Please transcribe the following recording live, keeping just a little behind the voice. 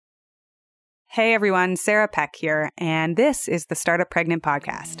Hey everyone, Sarah Peck here, and this is the Startup Pregnant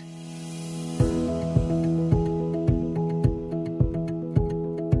Podcast.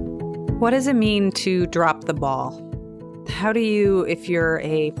 What does it mean to drop the ball? How do you, if you're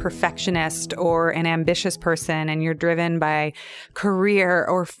a perfectionist or an ambitious person and you're driven by career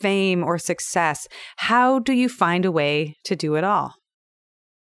or fame or success, how do you find a way to do it all?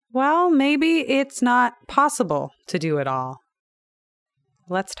 Well, maybe it's not possible to do it all.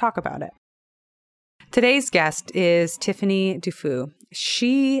 Let's talk about it. Today's guest is Tiffany Dufu.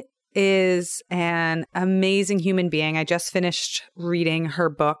 She is an amazing human being. I just finished reading her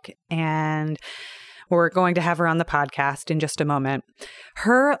book, and we're going to have her on the podcast in just a moment.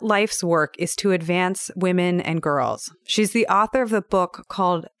 Her life's work is to advance women and girls. She's the author of the book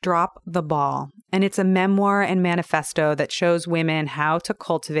called Drop the Ball, and it's a memoir and manifesto that shows women how to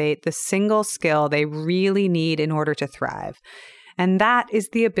cultivate the single skill they really need in order to thrive. And that is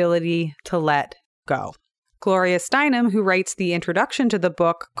the ability to let go. Gloria Steinem, who writes the introduction to the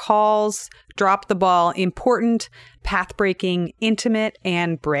book, calls Drop the Ball important, path-breaking, intimate,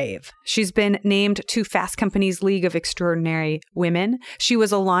 and brave. She's been named to Fast Company's League of Extraordinary Women. She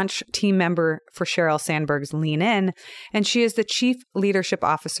was a launch team member for Sheryl Sandberg's Lean In, and she is the Chief Leadership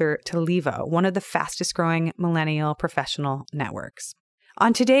Officer to Levo, one of the fastest-growing millennial professional networks.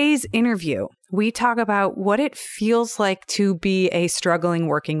 On today's interview, we talk about what it feels like to be a struggling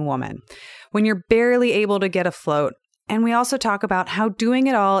working woman when you're barely able to get afloat. And we also talk about how doing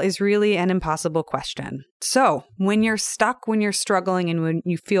it all is really an impossible question. So when you're stuck, when you're struggling, and when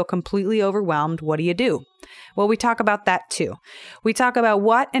you feel completely overwhelmed, what do you do? Well, we talk about that too. We talk about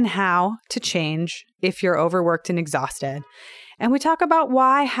what and how to change if you're overworked and exhausted. And we talk about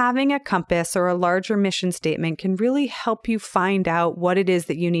why having a compass or a larger mission statement can really help you find out what it is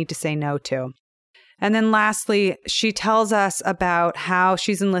that you need to say no to. And then lastly, she tells us about how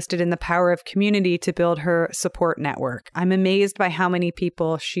she's enlisted in the power of community to build her support network. I'm amazed by how many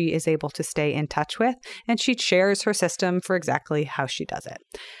people she is able to stay in touch with, and she shares her system for exactly how she does it.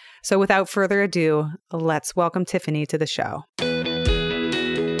 So without further ado, let's welcome Tiffany to the show.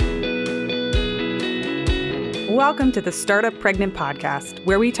 Welcome to the Startup Pregnant Podcast,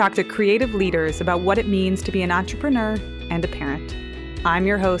 where we talk to creative leaders about what it means to be an entrepreneur and a parent. I'm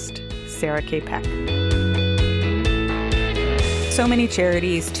your host, Sarah K. Peck. So many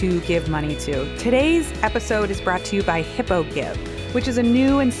charities to give money to. Today's episode is brought to you by HippoGive, which is a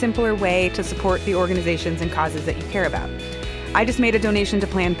new and simpler way to support the organizations and causes that you care about. I just made a donation to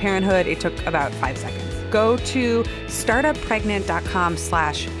Planned Parenthood. It took about 5 seconds. Go to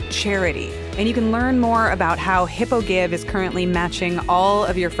startuppregnant.com/charity. And you can learn more about how HippoGive is currently matching all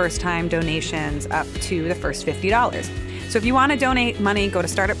of your first-time donations up to the first $50. So if you want to donate money, go to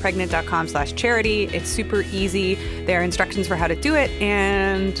startuppregnant.com/charity. It's super easy. There are instructions for how to do it,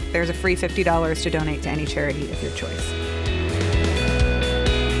 and there's a free $50 to donate to any charity of your choice.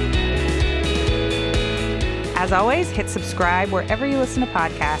 As always, hit subscribe wherever you listen to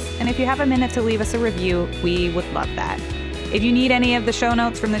podcasts, and if you have a minute to leave us a review, we would love that. If you need any of the show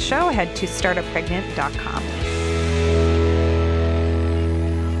notes from the show, head to startuppregnant.com.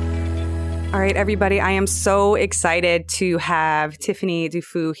 All right, everybody, I am so excited to have Tiffany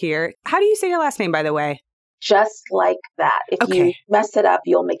Dufu here. How do you say your last name, by the way? Just like that. If you mess it up,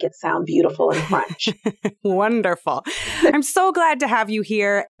 you'll make it sound beautiful in French. Wonderful. I'm so glad to have you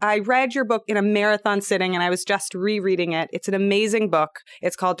here. I read your book in a marathon sitting, and I was just rereading it. It's an amazing book.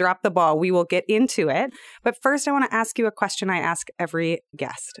 It's called Drop the Ball. We will get into it. But first, I want to ask you a question I ask every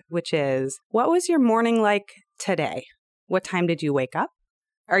guest, which is, what was your morning like today? What time did you wake up?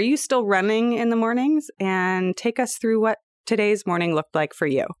 Are you still running in the mornings? And take us through what today's morning looked like for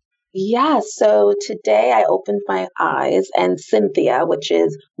you. Yeah, so today I opened my eyes and Cynthia, which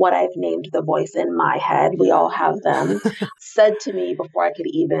is what I've named the voice in my head, we all have them, said to me before I could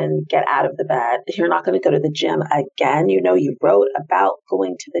even get out of the bed, you're not going to go to the gym again. You know, you wrote about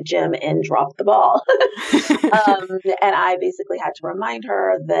going to the gym and Drop the Ball. And I basically had to remind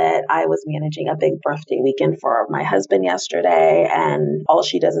her that I was managing a big birthday weekend for my husband yesterday, and all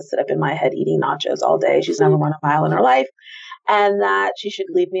she does is sit up in my head eating nachos all day. She's never run a mile in her life. And that she should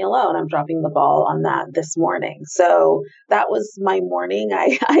leave me alone. I'm dropping the ball on that this morning. So that was my morning.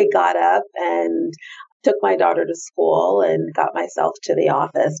 I got up and took my daughter to school and got myself to the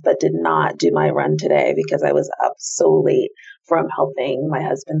office, but did not do my run today because I was up so late from helping my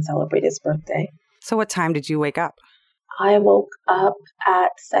husband celebrate his birthday. So what time did you wake up? I woke up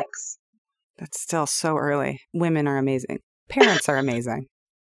at 6. That's still so early. Women are amazing. Parents are amazing.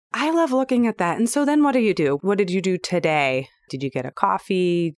 I love looking at that. And so then what do you do? What did you do today? Did you get a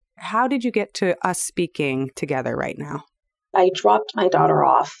coffee? How did you get to us speaking together right now? I dropped my daughter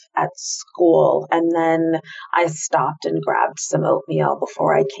off at school and then I stopped and grabbed some oatmeal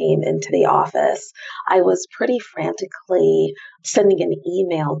before I came into the office. I was pretty frantically sending an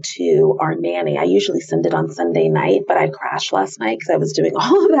email to our nanny. I usually send it on Sunday night, but I crashed last night because I was doing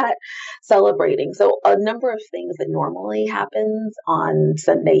all of that celebrating. So a number of things that normally happens on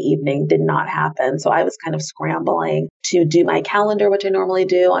Sunday evening did not happen. So I was kind of scrambling to do my calendar, which I normally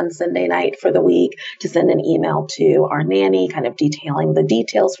do on Sunday night for the week, to send an email to our nanny, kind of detailing the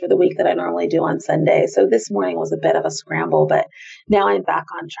details for the week that I normally do on Sunday. So this morning was a bit of a scramble, but now I'm back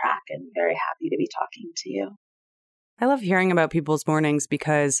on track and very happy to be talking to you. I love hearing about people's mornings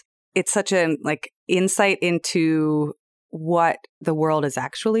because it's such an insight into what the world is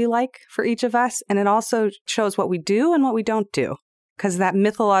actually like for each of us. And it also shows what we do and what we don't do. Because that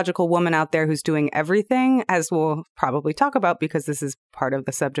mythological woman out there who's doing everything, as we'll probably talk about because this is part of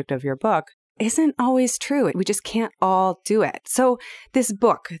the subject of your book, isn't always true. We just can't all do it. So this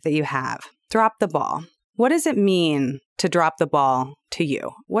book that you have, Drop the Ball, what does it mean to drop the ball to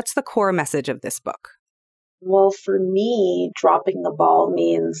you? What's the core message of this book? Well, for me, dropping the ball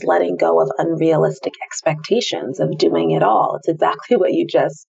means letting go of unrealistic expectations of doing it all. It's exactly what you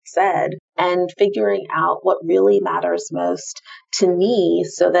just said. And figuring out what really matters most to me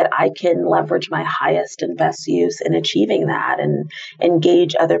so that I can leverage my highest and best use in achieving that and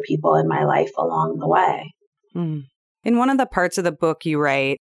engage other people in my life along the way. In one of the parts of the book you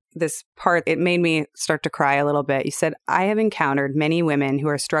write, this part, it made me start to cry a little bit. You said, I have encountered many women who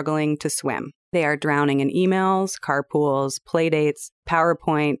are struggling to swim. They are drowning in emails, carpools, playdates,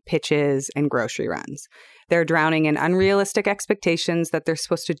 PowerPoint, pitches, and grocery runs. They're drowning in unrealistic expectations that they're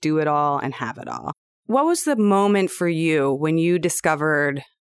supposed to do it all and have it all. What was the moment for you when you discovered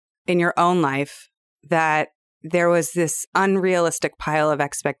in your own life that there was this unrealistic pile of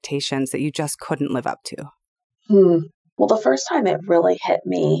expectations that you just couldn't live up to? Well, the first time it really hit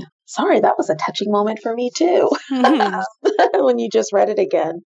me, sorry, that was a touching moment for me too, when you just read it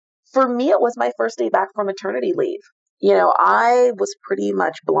again. For me, it was my first day back from maternity leave. You know, I was pretty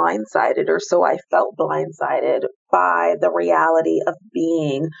much blindsided, or so I felt blindsided by the reality of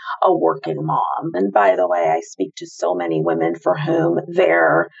being a working mom. And by the way, I speak to so many women for whom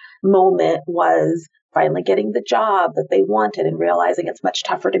their moment was finally getting the job that they wanted and realizing it's much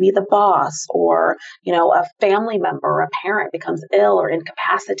tougher to be the boss, or, you know, a family member or a parent becomes ill or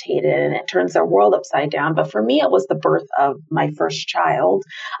incapacitated and it turns their world upside down. But for me, it was the birth of my first child.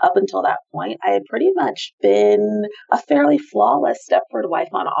 Up until that point, I had pretty much been a fairly flawless Stepford wife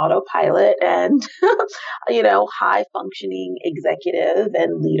on autopilot and, you know, high functioning executive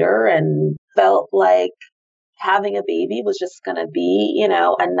and leader, and felt like having a baby was just going to be, you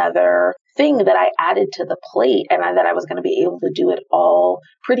know, another thing that I added to the plate, and that I was going to be able to do it all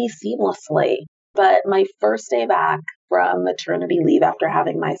pretty seamlessly. But my first day back from maternity leave after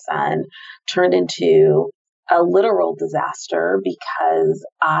having my son turned into a literal disaster because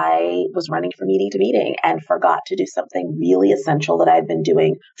I was running from meeting to meeting and forgot to do something really essential that I'd been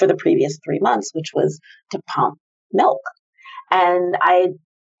doing for the previous 3 months, which was to pump milk. And I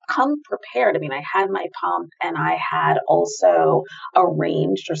come prepared. I mean, I had my pump and I had also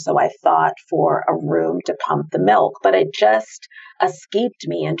arranged, or so I thought, for a room to pump the milk, but it just escaped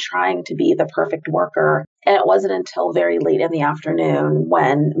me in trying to be the perfect worker. And it wasn't until very late in the afternoon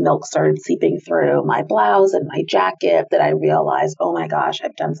when milk started seeping through my blouse and my jacket that I realized, oh my gosh,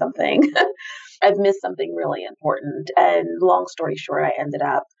 I've done something. I've missed something really important. And long story short, I ended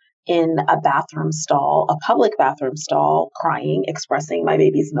up in a bathroom stall, a public bathroom stall, crying, expressing my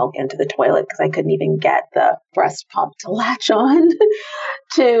baby's milk into the toilet because I couldn't even get the breast pump to latch on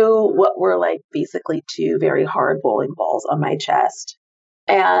to what were like basically two very hard bowling balls on my chest.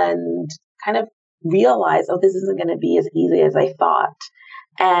 And kind of realized, oh, this isn't going to be as easy as I thought.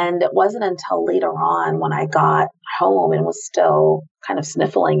 And it wasn't until later on when I got home and was still kind of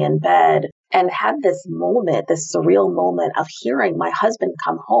sniffling in bed and had this moment, this surreal moment of hearing my husband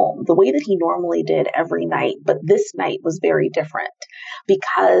come home the way that he normally did every night. But this night was very different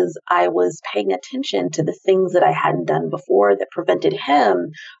because I was paying attention to the things that I hadn't done before that prevented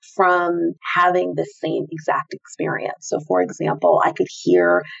him from having the same exact experience. So for example, I could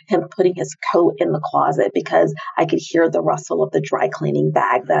hear him putting his coat in the closet because I could hear the rustle of the dry cleaning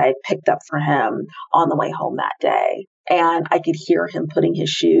bag that I picked up for him on the way home that day. And I could hear him putting his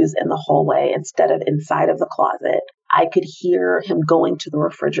shoes in the hallway instead of inside of the closet. I could hear him going to the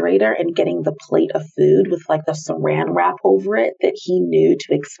refrigerator and getting the plate of food with like the saran wrap over it that he knew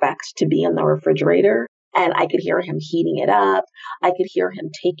to expect to be in the refrigerator. And I could hear him heating it up. I could hear him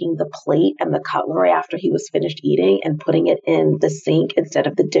taking the plate and the cutlery after he was finished eating and putting it in the sink instead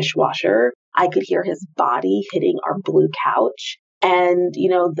of the dishwasher. I could hear his body hitting our blue couch. And,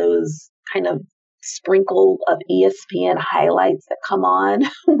 those kind of sprinkle of ESPN highlights that come on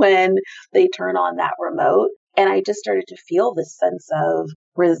when they turn on that remote. And I just started to feel this sense of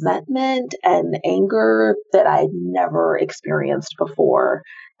resentment and anger that I'd never experienced before,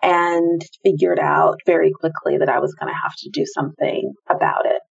 and figured out very quickly that I was going to have to do something about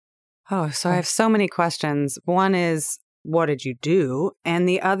it. Oh, so I have so many questions. One is, what did you do? And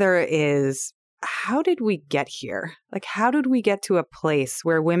the other is, how did we get here? Like, how did we get to a place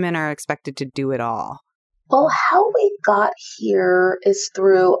where women are expected to do it all? Well, how we got here is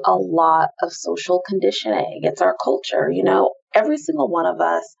through a lot of social conditioning. It's our culture. Every single one of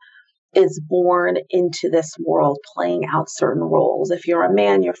us is born into this world playing out certain roles. If you're a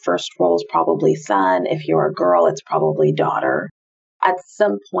man, your first role is probably son. If you're a girl, it's probably daughter. At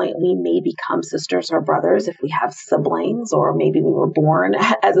some point, we may become sisters or brothers if we have siblings, or maybe we were born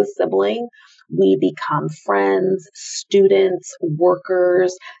as a sibling. We become friends, students,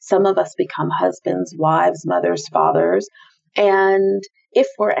 workers. Some of us become husbands, wives, mothers, fathers. And if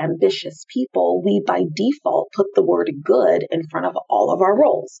we're ambitious people, we by default put the word good in front of all of our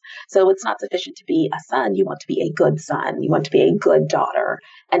roles. So it's not sufficient to be a son. You want to be a good son. You want to be a good daughter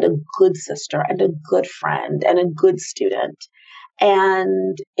and a good sister and a good friend and a good student.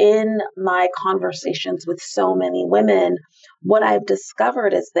 And in my conversations with so many women, what I've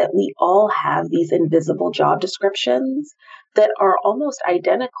discovered is that we all have these invisible job descriptions that are almost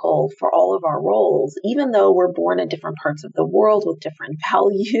identical for all of our roles, even though we're born in different parts of the world with different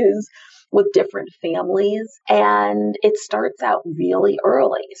values, with different families. And it starts out really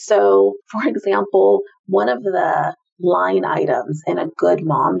early. So, for example, one of the line items in a good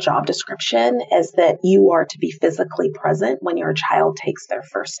mom job description is that you are to be physically present when your child takes their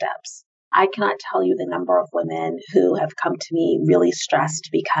first steps. I cannot tell you the number of women who have come to me really stressed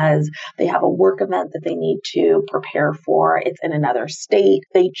because they have a work event that they need to prepare for. It's in another state.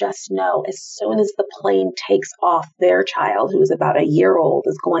 They just know as soon as the plane takes off, their child, who is about a year old,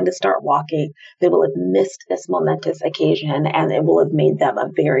 is going to start walking. They will have missed this momentous occasion, and it will have made them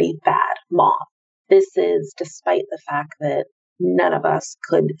a very bad mom. This is despite the fact that none of us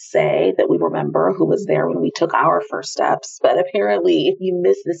could say that we remember who was there when we took our first steps. But apparently, if you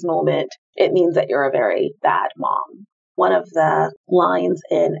miss this moment, it means that you're a very bad mom. One of the lines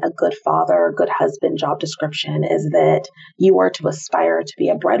in a good father, good husband job description is that you are to aspire to be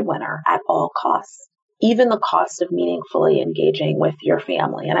a breadwinner at all costs, even the cost of meaningfully engaging with your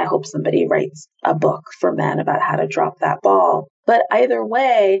family. And I hope somebody writes a book for men about how to drop that ball. But either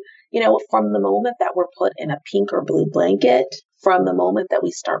way, from the moment that we're put in a pink or blue blanket, from the moment that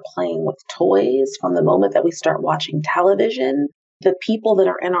we start playing with toys, from the moment that we start watching television, the people that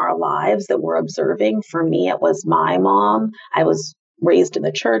are in our lives that we're observing, for me, it was my mom. I was raised in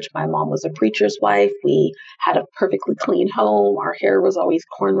the church. My mom was a preacher's wife. We had a perfectly clean home. Our hair was always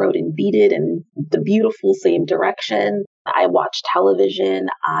cornrowed and beaded in the beautiful same direction. I watched television.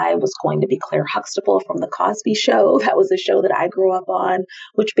 I was going to be Claire Huxtable from The Cosby Show. That was a show that I grew up on,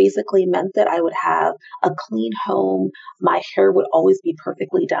 which basically meant that I would have a clean home. My hair would always be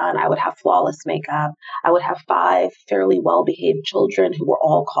perfectly done. I would have flawless makeup. I would have 5 fairly well-behaved children who were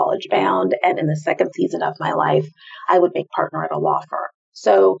all college bound. And in the second season of my life, I would make partner at a law firm.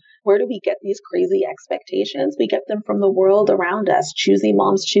 So where do we get these crazy expectations? We get them from the world around us. Choosy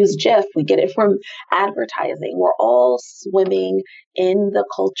moms choose Jif. We get it from advertising. We're all swimming in the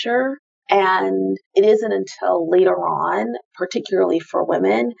culture. And it isn't until later on, particularly for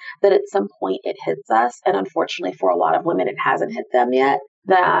women, that at some point it hits us. And unfortunately, for a lot of women, it hasn't hit them yet,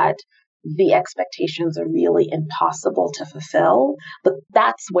 that the expectations are really impossible to fulfill. But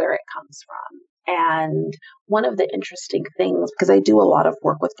that's where it comes from. And one of the interesting things, because I do a lot of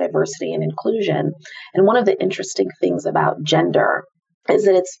work with diversity and inclusion, and one of the interesting things about gender is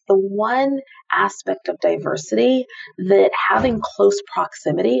that it's the one aspect of diversity that having close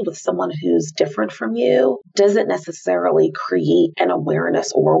proximity with someone who's different from you doesn't necessarily create an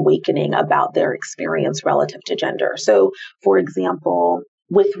awareness or awakening about their experience relative to gender. So, for example,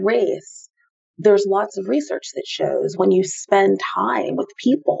 with race, there's lots of research that shows when you spend time with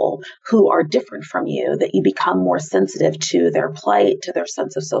people who are different from you, that you become more sensitive to their plight, to their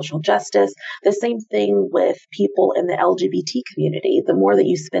sense of social justice. The same thing with people in the LGBT community. The more that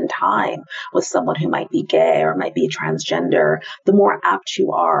you spend time with someone who might be gay or might be transgender, the more apt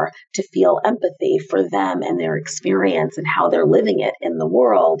you are to feel empathy for them and their experience and how they're living it in the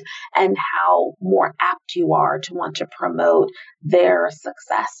world, and how more apt you are to want to promote their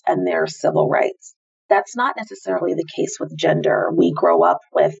success and their civil rights. that's not necessarily the case with gender. We grow up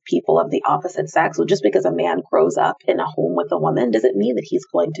with people of the opposite sex. So just because a man grows up in a home with a woman doesn't mean that he's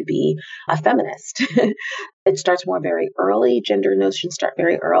going to be a feminist. It starts more very early. Gender notions start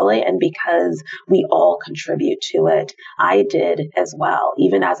very early. And because we all contribute to it, I did as well.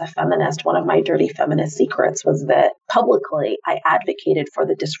 Even as a feminist, one of my dirty feminist secrets was that publicly I advocated for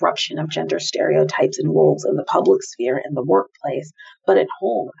the disruption of gender stereotypes and roles in the public sphere, in the workplace. But at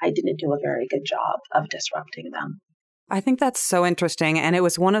home, I didn't do a very good job of disrupting them. I think that's so interesting. And it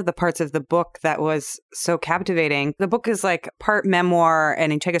was one of the parts of the book that was so captivating. The book is like part memoir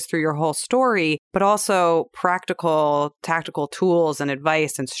and you take us through your whole story, but also practical, tactical tools and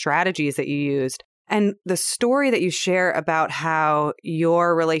advice and strategies that you used. And the story that you share about how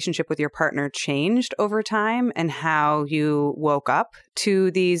your relationship with your partner changed over time and how you woke up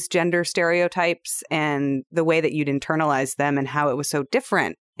to these gender stereotypes and the way that you'd internalized them and how it was so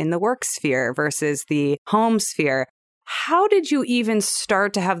different in the work sphere versus the home sphere. How did you even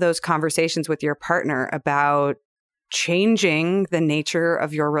start to have those conversations with your partner about changing the nature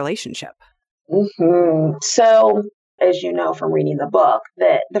of your relationship? So, as you know from reading the book,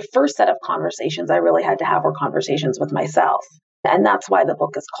 that the first set of conversations I really had to have were conversations with myself. And that's why the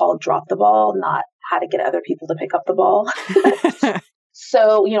book is called Drop the Ball, not How to Get Other People to Pick Up the Ball.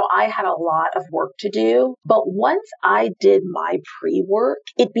 So, I had a lot of work to do. But once I did my pre-work,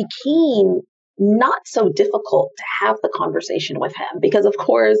 it became not so difficult to have the conversation with him because, of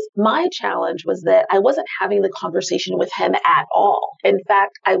course, my challenge was that I wasn't having the conversation with him at all. In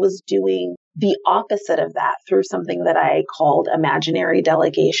fact, I was doing the opposite of that through something that I called imaginary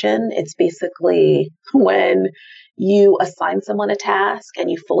delegation. It's basically when you assign someone a task and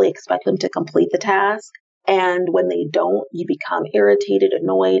you fully expect them to complete the task. And when they don't, you become irritated,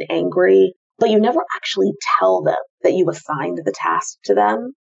 annoyed, angry, but you never actually tell them that you assigned the task to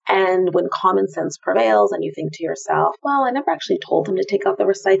them. And when common sense prevails and you think to yourself, well, I never actually told them to take out the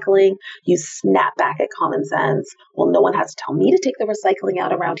recycling, you snap back at common sense. Well, no one has to tell me to take the recycling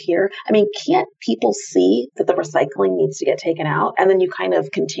out around here. I mean, can't people see that the recycling needs to get taken out? And then you kind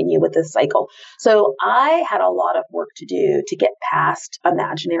of continue with this cycle. So I had a lot of work to do to get past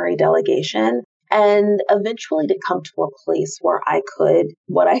imaginary delegation and eventually to come to a place where I could,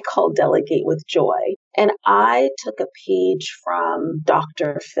 what I call delegate with joy. And I took a page from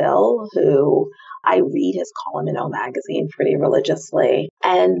Dr. Phil, who I read his column in O Magazine pretty religiously.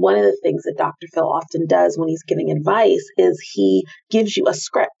 And one of the things that Dr. Phil often does when he's giving advice is he gives you a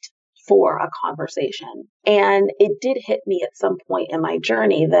script for a conversation. And it did hit me at some point in my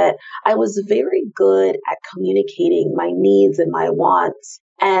journey that I was very good at communicating my needs and my wants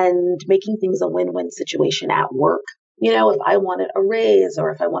and making things a win-win situation at work. If I wanted a raise or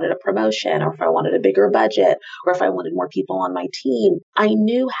if I wanted a promotion or if I wanted a bigger budget or if I wanted more people on my team, I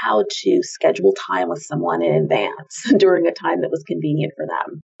knew how to schedule time with someone in advance during a time that was convenient for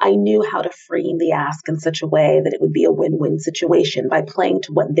them. I knew how to frame the ask in such a way that it would be a win-win situation by playing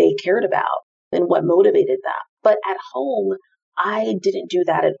to what they cared about and what motivated them. But at home, I didn't do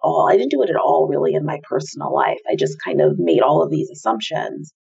that at all. I didn't do it at all really in my personal life. I just kind of made all of these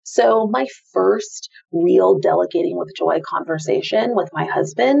assumptions. So my first real delegating with joy conversation with my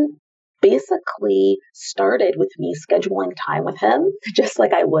husband basically started with me scheduling time with him, just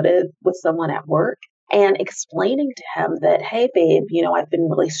like I would have with someone at work, and explaining to him that, hey, babe, I've been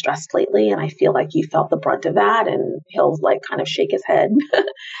really stressed lately and I feel like you felt the brunt of that. And he'll kind of shake his head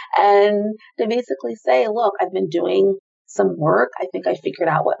and to basically say, look, I've been doing some work. I think I figured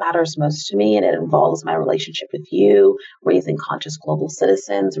out what matters most to me, and it involves my relationship with you, raising conscious global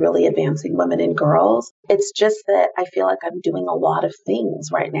citizens, really advancing women and girls. It's just that I feel like I'm doing a lot of things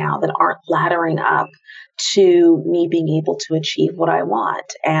right now that aren't laddering up to me being able to achieve what I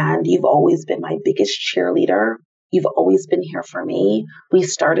want. And you've always been my biggest cheerleader. You've always been here for me. We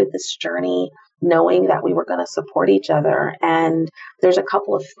started this journey knowing that we were going to support each other. And there's a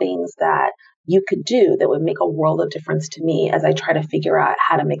couple of things that you could do that would make a world of difference to me as I try to figure out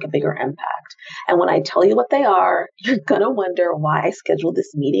how to make a bigger impact. And when I tell you what they are, you're going to wonder why I scheduled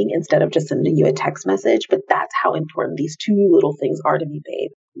this meeting instead of just sending you a text message. But that's how important these two little things are to me, babe.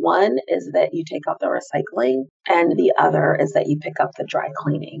 One is that you take out the recycling, and the other is that you pick up the dry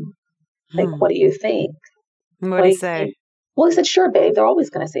cleaning. What do you think? What do you say? Think? Well, he said, sure, babe. They're always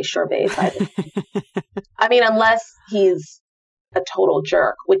going to say, sure, babe. I mean, unless he's a total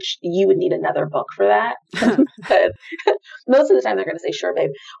jerk, which you would need another book for that. But most of the time they're going to say, sure,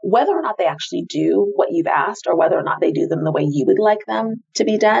 babe. Whether or not they actually do what you've asked or whether or not they do them the way you would like them to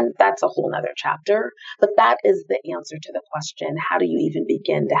be done, that's a whole nother chapter. But that is the answer to the question, how do you even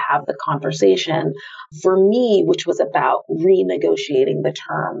begin to have the conversation? For me, which was about renegotiating the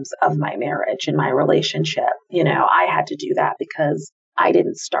terms of my marriage and my relationship, I had to do that because I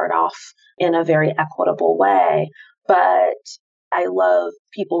didn't start off in a very equitable way. But I love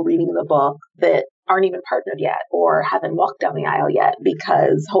people reading the book that aren't even partnered yet or haven't walked down the aisle yet,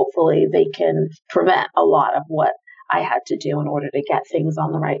 because hopefully they can prevent a lot of what I had to do in order to get things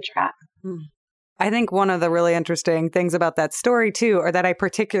on the right track. I think one of the really interesting things about that story too, or that I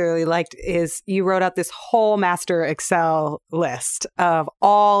particularly liked, is you wrote out this whole master Excel list of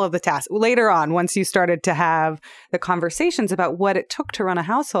all of the tasks. Later on, once you started to have the conversations about what it took to run a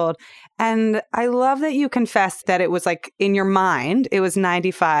household. And I love that you confessed that it was like in your mind, it was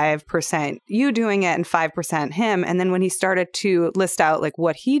 95% you doing it and 5% him. And then when he started to list out like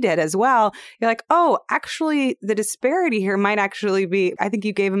what he did as well, you're like, oh, actually the disparity here might actually be, I think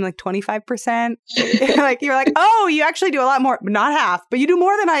you gave him like 25%. Like you're like, oh, you actually do a lot more, not half, but you do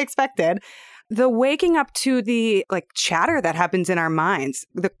more than I expected. The waking up to the like chatter that happens in our minds,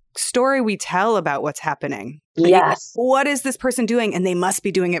 the story we tell about what's happening. Yes. What is this person doing? And they must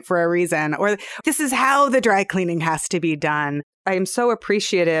be doing it for a reason. Or this is how the dry cleaning has to be done. I am so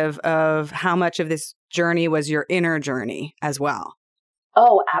appreciative of how much of this journey was your inner journey as well.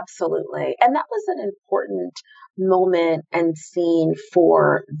 Oh, absolutely. And that was an important moment and scene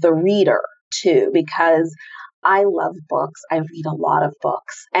for the reader too, because I love books. I read a lot of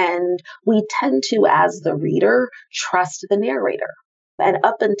books, and we tend to, as the reader, trust the narrator. And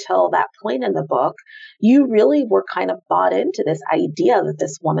up until that point in the book, you really were kind of bought into this idea that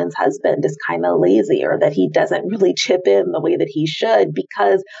this woman's husband is kind of lazy, or that he doesn't really chip in the way that he should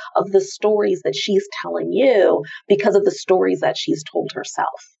because of the stories that she's telling you, because of the stories that she's told herself.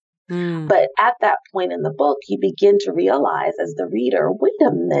 But at that point in the book, you begin to realize as the reader, wait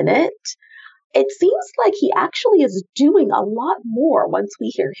a minute, it seems like he actually is doing a lot more once we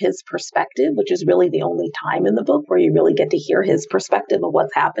hear his perspective, which is really the only time in the book where you really get to hear his perspective of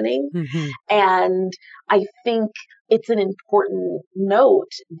what's happening. And I think it's an important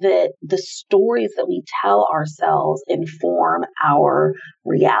note that the stories that we tell ourselves inform our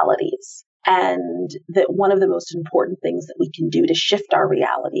realities. And that one of the most important things that we can do to shift our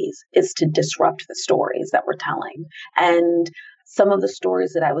realities is to disrupt the stories that we're telling. And some of the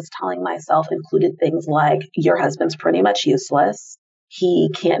stories that I was telling myself included things like, your husband's pretty much useless.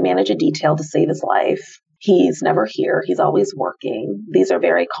 He can't manage a detail to save his life. He's never here. He's always working. These are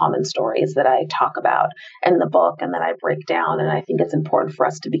very common stories that I talk about in the book and that I break down. And I think it's important for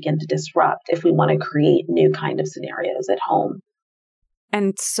us to begin to disrupt if we want to create new kind of scenarios at home.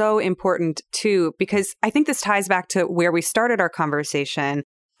 And so important too, because I think this ties back to where we started our conversation.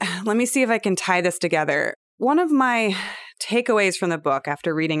 Let me see if I can tie this together. One of my takeaways from the book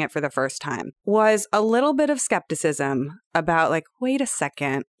after reading it for the first time was a little bit of skepticism about like, wait a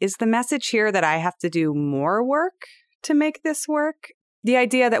second, is the message here that I have to do more work to make this work? The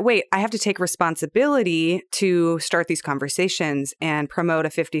idea that, wait, I have to take responsibility to start these conversations and promote a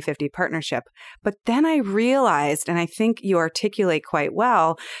 50-50 partnership. But then I realized, and I think you articulate quite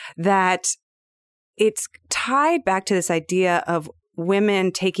well, that it's tied back to this idea of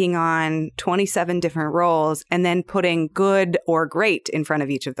women taking on 27 different roles and then putting good or great in front of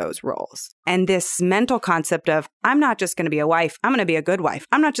each of those roles. And this mental concept of, I'm not just going to be a wife, I'm going to be a good wife.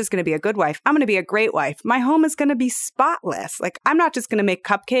 I'm not just going to be a good wife, I'm going to be a great wife. My home is going to be spotless. Like, I'm not just going to make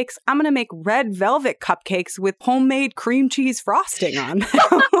cupcakes, I'm going to make red velvet cupcakes with homemade cream cheese frosting on them.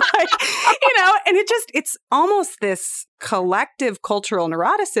 And it's almost this collective cultural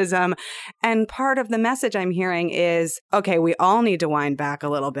neuroticism. And part of the message I'm hearing is, okay, we all need to wind back a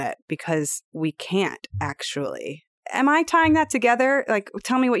little bit because we can't actually. Am I tying that together? Like,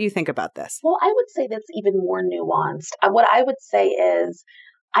 tell me what you think about this. Well, I would say that's even more nuanced. What I would say is,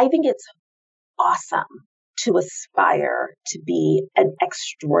 I think it's awesome to aspire to be an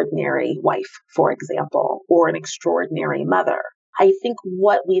extraordinary wife, for example, or an extraordinary mother. I think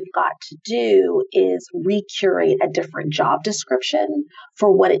what we've got to do is recurate a different job description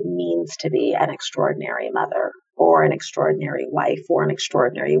for what it means to be an extraordinary mother or an extraordinary wife or an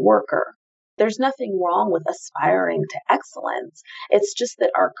extraordinary worker. There's nothing wrong with aspiring to excellence. It's just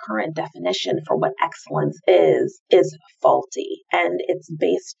that our current definition for what excellence is faulty, and it's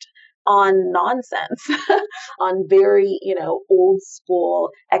based on nonsense, on very, old school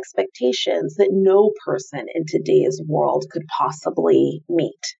expectations that no person in today's world could possibly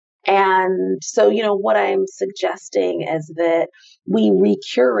meet. And so, what I'm suggesting is that we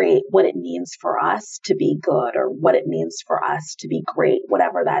recurate what it means for us to be good or what it means for us to be great,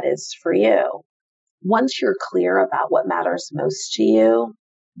 whatever that is for you. Once you're clear about what matters most to you,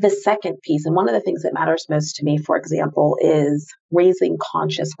 the second piece, and one of the things that matters most to me, for example, is raising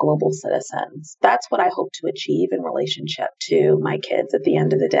conscious global citizens. That's what I hope to achieve in relationship to my kids at the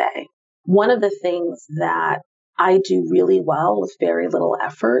end of the day. One of the things that I do really well with very little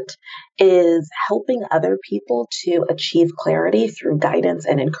effort is helping other people to achieve clarity through guidance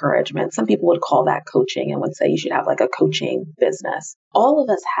and encouragement. Some people would call that coaching and would say you should have like a coaching business. All of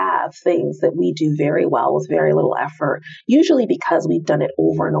us have things that we do very well with very little effort, usually because we've done it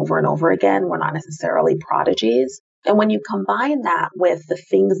over and over and over again. We're not necessarily prodigies. And when you combine that with the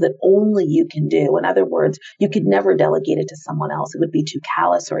things that only you can do, in other words, you could never delegate it to someone else, it would be too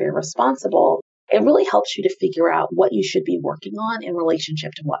callous or irresponsible. It really helps you to figure out what you should be working on in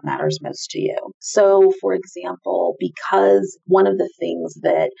relationship to what matters most to you. So, for example, because one of the things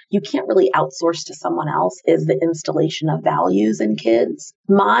that you can't really outsource to someone else is the installation of values in kids,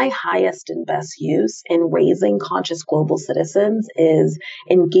 my highest and best use in raising conscious global citizens is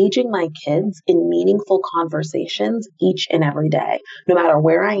engaging my kids in meaningful conversations each and every day. No matter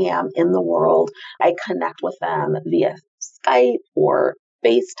where I am in the world, I connect with them via Skype or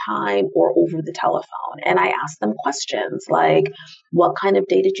FaceTime or over the telephone. And I ask them questions like, what kind of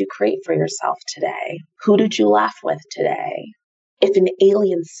day did you create for yourself today? Who did you laugh with today? If an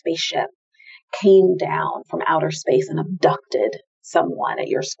alien spaceship came down from outer space and abducted someone at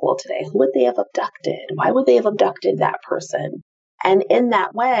your school today, who would they have abducted? Why would they have abducted that person? And in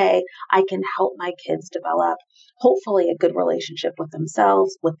that way, I can help my kids develop hopefully a good relationship with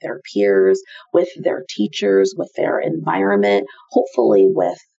themselves, with their peers, with their teachers, with their environment, hopefully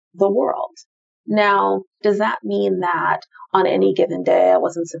with the world. Now, does that mean that on any given day I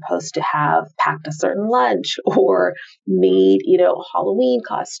wasn't supposed to have packed a certain lunch or made, a Halloween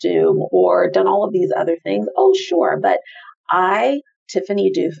costume or done all of these other things? Oh, sure. But I,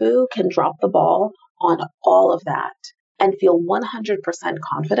 Tiffany Dufu, can drop the ball on all of that and feel 100%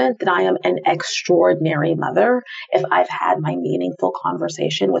 confident that I am an extraordinary mother if I've had my meaningful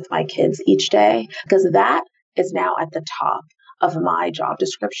conversation with my kids each day, because that is now at the top of my job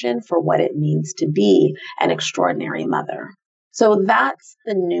description for what it means to be an extraordinary mother. So that's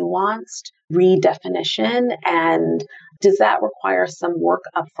the nuanced redefinition. And does that require some work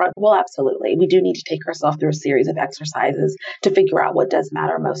upfront? Well, absolutely. We do need to take ourselves through a series of exercises to figure out what does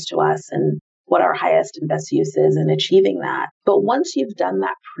matter most to us and what our highest and best use is in achieving that. But once you've done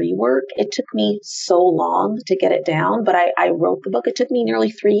that pre-work, it took me so long to get it down, but I wrote the book. It took me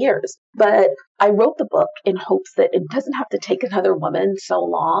nearly 3 years. But I wrote the book in hopes that it doesn't have to take another woman so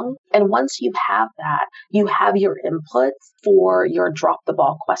long. And once you have that, you have your inputs for your drop the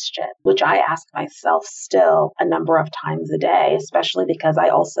ball question, which I ask myself still a number of times a day, especially because I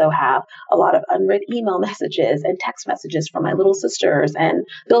also have a lot of unread email messages and text messages from my little sisters and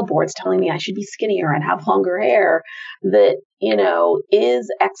billboards telling me I should be skinnier and have longer hair. That,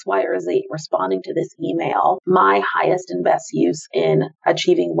 is X, Y, or Z responding to this email my highest and best use in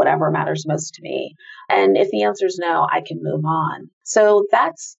achieving whatever matters most to me? And if the answer is no, I can move on. So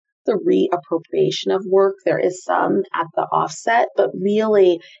that's the reappropriation of work. There is some at the offset, but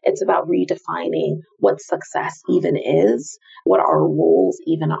really it's about redefining what success even is, what our roles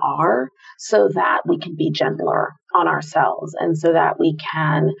even are, so that we can be gentler on ourselves and so that we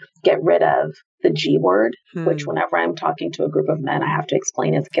can get rid of the G word, which whenever I'm talking to a group of men, I have to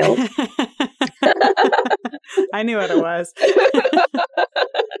explain as guilt. I knew what it was.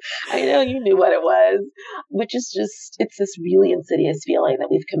 I know you knew what it was, which is it's this really insidious feeling that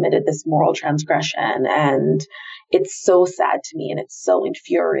we've committed this moral transgression. And it's so sad to me and it's so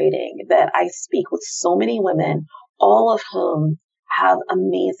infuriating that I speak with so many women, all of whom have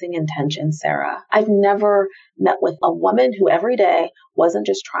amazing intentions, Sarah. I've never met with a woman who every day wasn't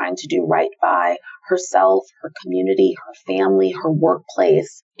just trying to do right by herself, her community, her family, her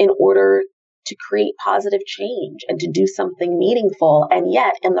workplace in order to create positive change and to do something meaningful. And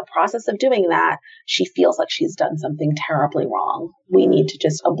yet in the process of doing that, she feels like she's done something terribly wrong. We need to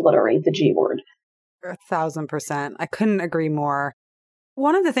just obliterate the G word. 1,000%. I couldn't agree more.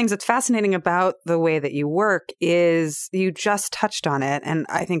 One of the things that's fascinating about the way that you work is you just touched on it. And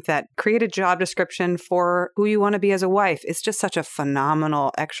I think that create a job description for who you want to be as a wife is just such a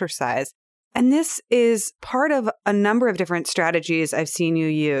phenomenal exercise. And this is part of a number of different strategies I've seen you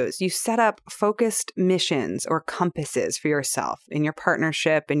use. You set up focused missions or compasses for yourself in your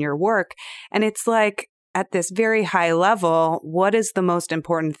partnership and your work. And it's like at this very high level, what is the most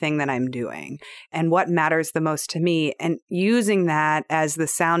important thing that I'm doing and what matters the most to me? And using that as the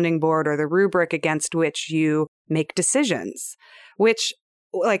sounding board or the rubric against which you make decisions, which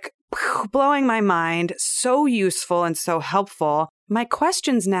like blowing my mind, so useful and so helpful. My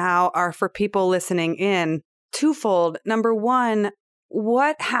questions now are for people listening in twofold. Number one,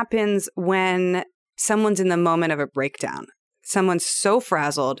 what happens when someone's in the moment of a breakdown? Someone's so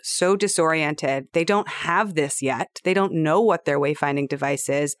frazzled, so disoriented. They don't have this yet. They don't know what their wayfinding device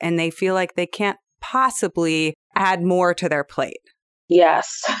is, and they feel like they can't possibly add more to their plate.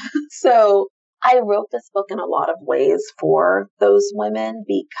 Yes. So I wrote this book in a lot of ways for those women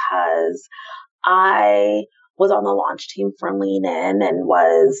because I was on the launch team for Lean In and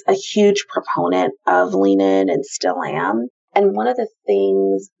was a huge proponent of Lean In and still am. And one of the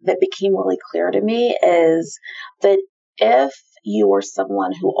things that became really clear to me is that if you are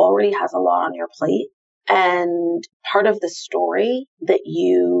someone who already has a lot on your plate and part of the story that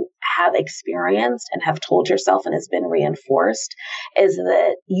you have experienced and have told yourself and has been reinforced is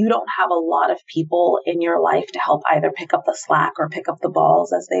that you don't have a lot of people in your life to help either pick up the slack or pick up the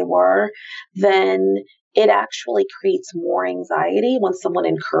balls as they were, then it actually creates more anxiety when someone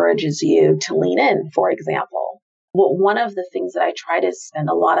encourages you to lean in, for example. Well, one of the things that I try to spend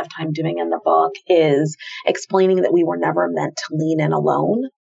a lot of time doing in the book is explaining that we were never meant to lean in alone,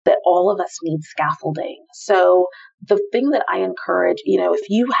 that all of us need scaffolding. So the thing that I encourage, if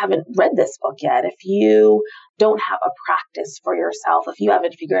you haven't read this book yet, if you don't have a practice for yourself, if you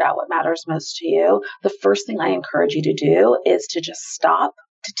haven't figured out what matters most to you, the first thing I encourage you to do is to just stop,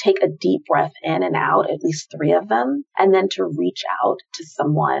 to take a deep breath in and out, at least 3 of them, and then to reach out to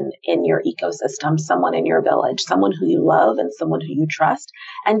someone in your ecosystem, someone in your village, someone who you love and someone who you trust,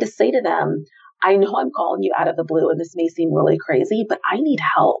 and to say to them, I know I'm calling you out of the blue and this may seem really crazy, but I need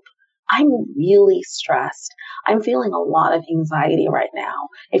help. I'm really stressed. I'm feeling a lot of anxiety right now.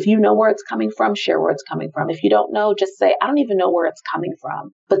 If you know where it's coming from, share where it's coming from. If you don't know, just say, I don't even know where it's coming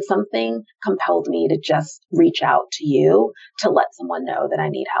from, but something compelled me to just reach out to you to let someone know that I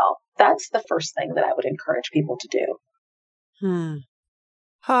need help. That's the first thing that I would encourage people to do.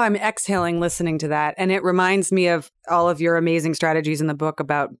 Oh, I'm exhaling listening to that. And it reminds me of all of your amazing strategies in the book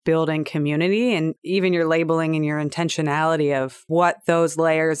about building community and even your labeling and your intentionality of what those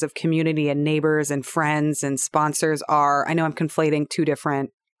layers of community and neighbors and friends and sponsors are. I know I'm conflating 2 different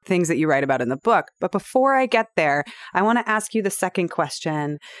things that you write about in the book. But before I get there, I want to ask you the second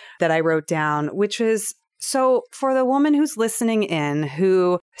question that I wrote down, which is, so for the woman who's listening in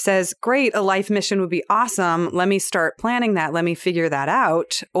who says, great, a life mission would be awesome. Let me start planning that. Let me figure that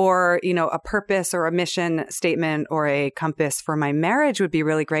out. Or, a purpose or a mission statement or a compass for my marriage would be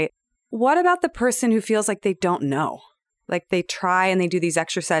really great. What about the person who feels like they don't know? Like they try and they do these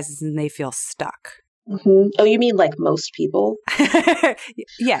exercises and they feel stuck. Mm-hmm. Oh, you mean like most people?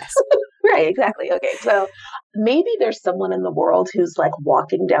 Yes. Right, exactly. Okay, so maybe there's someone in the world who's like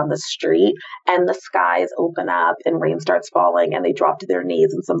walking down the street and the skies open up and rain starts falling and they drop to their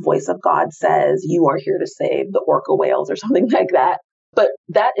knees and some voice of God says, you are here to save the orca whales or something like that. But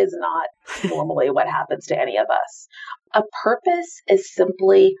that is not normally what happens to any of us. A purpose is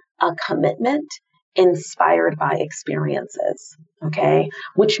simply a commitment inspired by experiences, okay?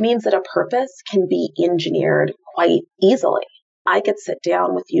 Which means that a purpose can be engineered quite easily. I could sit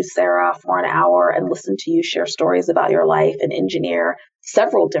down with you, Sarah, for an hour and listen to you share stories about your life and engineer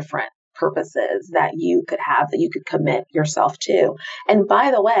several different purposes that you could have, that you could commit yourself to. And by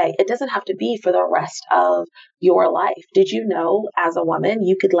the way, it doesn't have to be for the rest of your life. Did you know as a woman,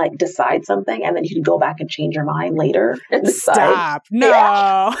 you could like decide something and then you could go back and change your mind later and decide. Stop.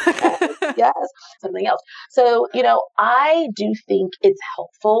 No. Yes, something else. So, I do think it's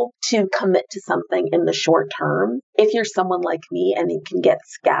helpful to commit to something in the short term. If you're someone like me and you can get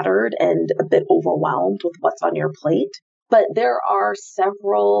scattered and a bit overwhelmed with what's on your plate. But there are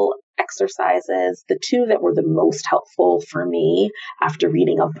several exercises, the 2 that were the most helpful for me after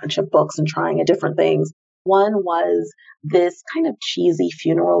reading a bunch of books and trying different things. One was this kind of cheesy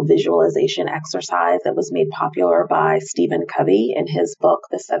funeral visualization exercise that was made popular by Stephen Covey in his book,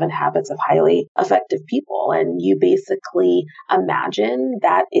 The 7 Habits of Highly Effective People. And you basically imagine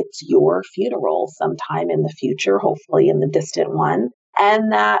that it's your funeral sometime in the future, hopefully in the distant one.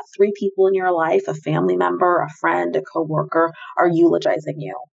 And that 3 people in your life, a family member, a friend, a coworker, are eulogizing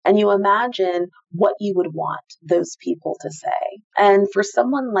you. And you imagine what you would want those people to say. And for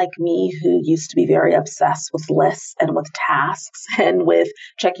someone like me who used to be very obsessed with lists and with tasks and with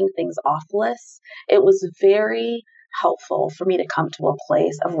checking things off lists, it was very helpful for me to come to a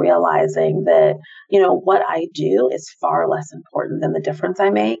place of realizing that, what I do is far less important than the difference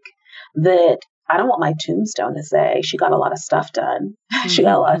I make, that I don't want my tombstone to say she got a lot of stuff done. She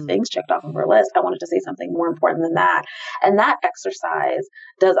got a lot of things checked off of her list. I wanted to say something more important than that. And that exercise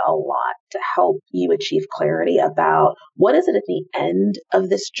does a lot to help you achieve clarity about what is it at the end of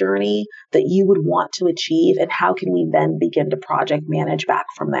this journey that you would want to achieve, and how can we then begin to project manage back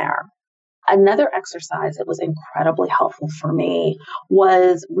from there. Another exercise that was incredibly helpful for me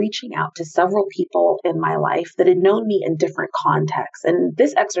was reaching out to several people in my life that had known me in different contexts. And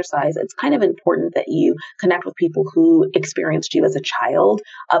this exercise, it's kind of important that you connect with people who experienced you as a child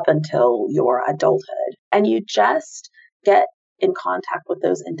up until your adulthood. And you just get in contact with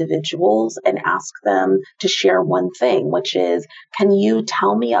those individuals and ask them to share one thing, which is, can you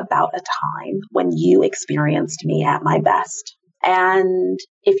tell me about a time when you experienced me at my best? And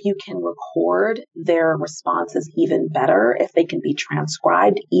if you can record their responses, even better. If they can be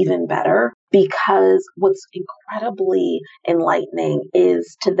transcribed, even better. Because what's incredibly enlightening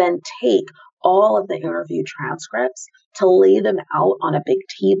is to then take all of the interview transcripts, to lay them out on a big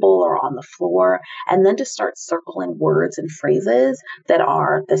table or on the floor, and then to start circling words and phrases that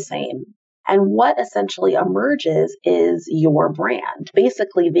are the same. And what essentially emerges is your brand,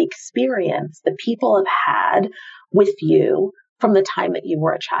 basically the experience that people have had with you from the time that you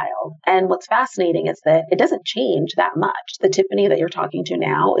were a child. And what's fascinating is that it doesn't change that much. The Tiffany that you're talking to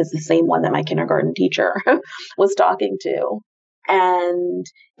now is the same one that my kindergarten teacher was talking to. And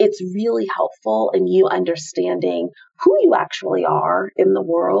it's really helpful in you understanding who you actually are in the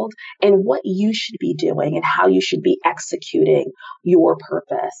world and what you should be doing and how you should be executing your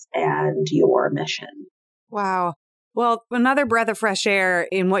purpose and your mission. Wow. Well, another breath of fresh air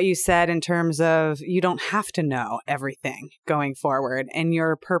in what you said in terms of you don't have to know everything going forward, and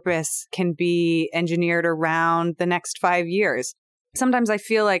your purpose can be engineered around the next 5 years. Sometimes I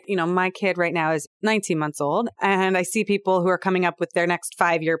feel like, my kid right now is 19 months old, and I see people who are coming up with their next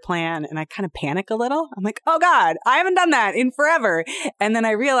 5-year plan, and I kind of panic a little. I'm like, oh God, I haven't done that in forever. And then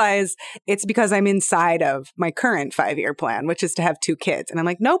I realize it's because I'm inside of my current 5-year plan, which is to have 2 kids. And I'm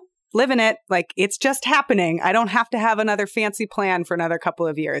like, nope. Living it, like it's just happening. I don't have to have another fancy plan for another couple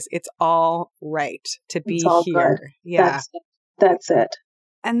of years. It's all right to be here. Good. Yeah. That's it.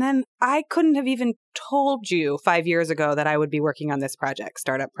 And then I couldn't have even told you 5 years ago that I would be working on this project,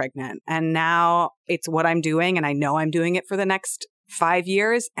 Startup Pregnant. And now it's what I'm doing, and I know I'm doing it for the next 5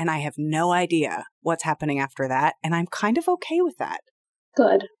 years, and I have no idea what's happening after that. And I'm kind of okay with that.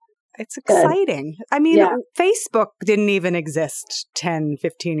 Good. It's exciting. Good. I mean, Facebook didn't even exist 10,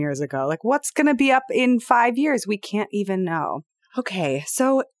 15 years ago. Like, what's going to be up in 5 years? We can't even know. Okay,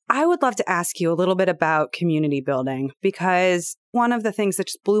 so I would love to ask you a little bit about community building, because one of the things that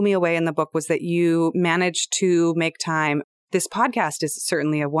just blew me away in the book was that you managed to make time. This podcast is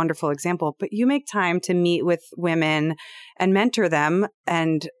certainly a wonderful example, but you make time to meet with women and mentor them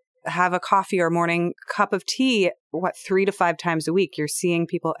and have a coffee or morning cup of tea, 3 to 5 times a week. You're seeing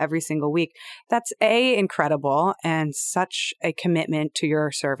people every single week. That's A, incredible and such a commitment to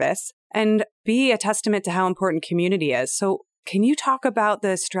your service, and B, a testament to how important community is. So can you talk about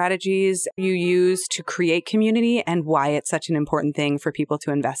the strategies you use to create community and why it's such an important thing for people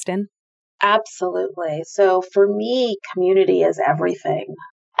to invest in? Absolutely. So for me, community is everything.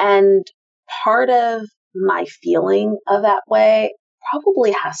 And part of my feeling of that way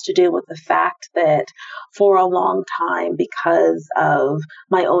probably has to do with the fact that for a long time, because of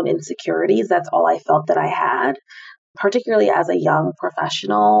my own insecurities, that's all I felt that I had. Particularly as a young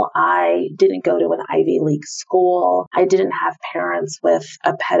professional, I didn't go to an Ivy League school. I didn't have parents with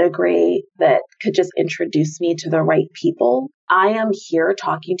a pedigree that could just introduce me to the right people. I am here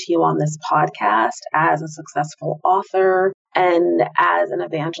talking to you on this podcast as a successful author and as an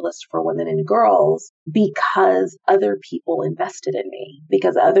evangelist for women and girls because other people invested in me,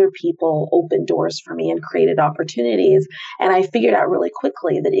 because other people opened doors for me and created opportunities. And I figured out really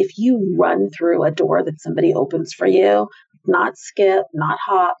quickly that if you run through a door that somebody opens for you, not skip, not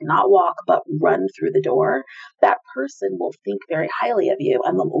hop, not walk, but run through the door, that person will think very highly of you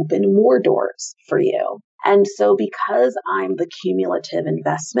and they'll open more doors for you. And so because I'm the cumulative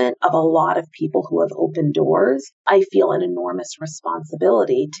investment of a lot of people who have opened doors, I feel an enormous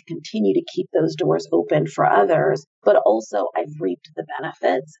responsibility to continue to keep those doors open for others. But also I've reaped the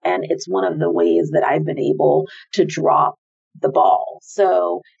benefits. And it's one of the ways that I've been able to drop the ball.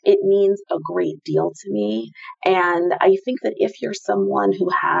 So it means a great deal to me. And I think that if you're someone who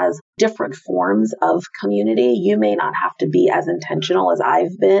has different forms of community, you may not have to be as intentional as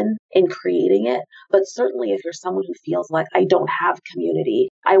I've been in creating it. But certainly if you're someone who feels like I don't have community,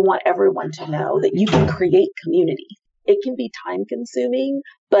 I want everyone to know that you can create community. It can be time consuming,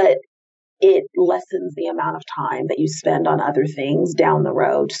 but it lessens the amount of time that you spend on other things down the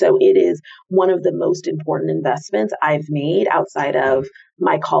road. So it is one of the most important investments I've made outside of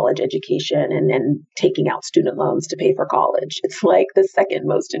my college education and taking out student loans to pay for college. It's like the second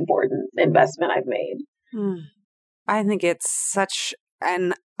most important investment I've made. I think it's such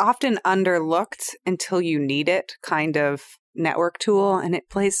an often underlooked until you need it kind of network tool. And it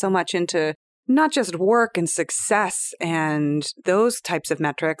plays so much into not just work and success and those types of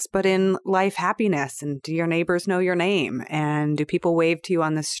metrics, but in life happiness. And do your neighbors know your name? And do people wave to you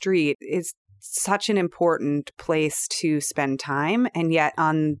on the street? It's such an important place to spend time. And yet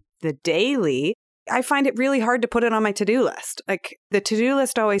on the daily, I find it really hard to put it on my to-do list. Like the to-do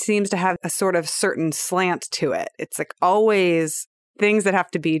list always seems to have a sort of certain slant to it. It's like always things that have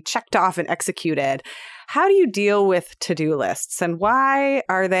to be checked off and executed. How do you deal with to-do lists, and why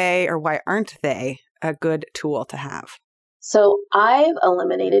are they or why aren't they a good tool to have? So I've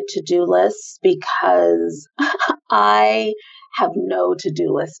eliminated to-do lists because I have no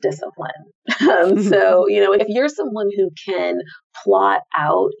to-do list discipline. So, if you're someone who can plot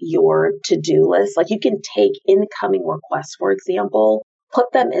out your to-do list, like you can take incoming requests, for example, put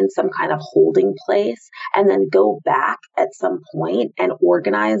them in some kind of holding place, and then go back at some point and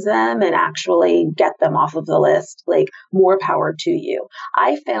organize them and actually get them off of the list, like more power to you.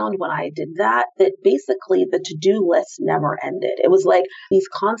 I found when I did that basically the to-do list never ended. It was like these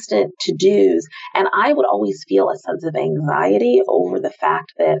constant to-dos, and I would always feel a sense of anxiety over the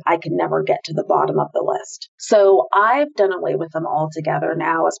fact that I could never get to the bottom of the list. So I've done away with them altogether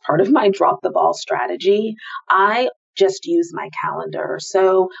now as part of my drop the ball strategy. I just use my calendar.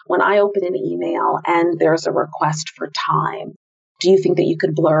 So when I open an email and there's a request for time, do you think that you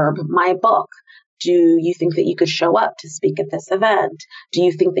could blurb my book? Do you think that you could show up to speak at this event? Do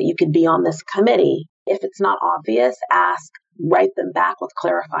you think that you could be on this committee? If it's not obvious, write them back with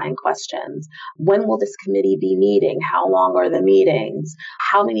clarifying questions. When will this committee be meeting? How long are the meetings?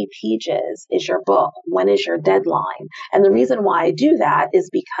 How many pages is your book? When is your deadline? And the reason why I do that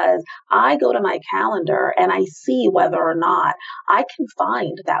is because I go to my calendar and I see whether or not I can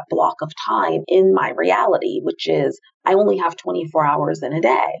find that block of time in my reality, which is I only have 24 hours in a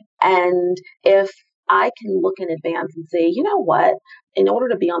day. And if I can look in advance and say, you know what? In order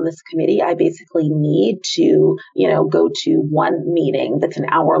to be on this committee, I basically need to, go to one meeting that's an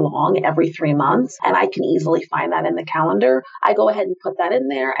hour long every 3 months. And I can easily find that in the calendar. I go ahead and put that in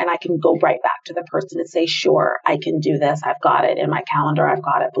there, and I can go right back to the person and say, sure, I can do this. I've got it in my calendar. I've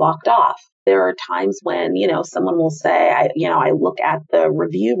got it blocked off. There are times when, someone will say, I look at the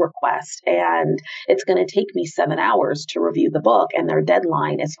review request and it's going to take me 7 hours to review the book and their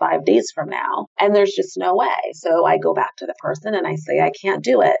deadline is 5 days from now. And there's just no way. So I go back to the person and I say, I can't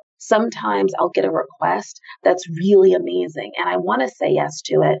do it. Sometimes I'll get a request that's really amazing and I want to say yes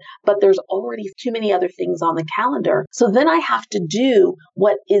to it, but there's already too many other things on the calendar. So then I have to do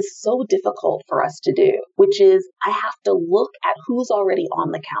what is so difficult for us to do, which is I have to look at who's already on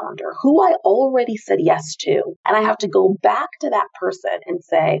the calendar, who I already said yes to. And I have to go back to that person and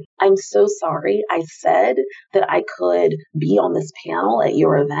say, I'm so sorry. I said that I could be on this panel at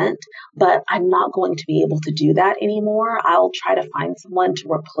your event, but I'm not going to be able to do that anymore. I'll try to find someone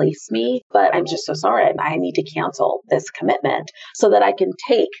to replace me, but I'm just so sorry. I need to cancel this commitment so that I can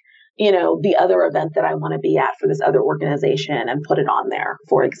take, the other event that I want to be at for this other organization and put it on there,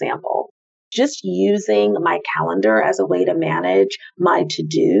 for example. Just using my calendar as a way to manage my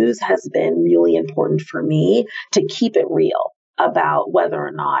to-dos has been really important for me to keep it real about whether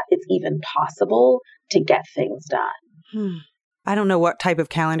or not it's even possible to get things done. I don't know what type of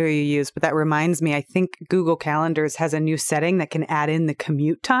calendar you use, but that reminds me, I think Google Calendars has a new setting that can add in the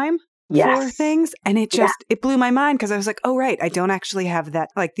commute time for things. And it blew my mind because I was like, oh, right, I don't actually have that.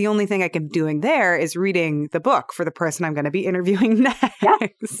 Like the only thing I can be doing there is reading the book for the person I'm going to be interviewing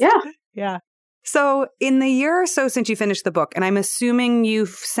next. Yeah. So in the year or so since you finished the book, and I'm assuming you've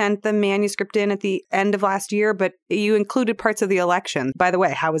sent the manuscript in at the end of last year, but you included parts of the election. By the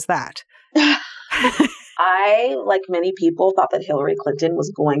way, how was that? I, like many people, thought that Hillary Clinton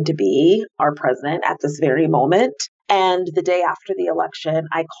was going to be our president at this very moment. And the day after the election,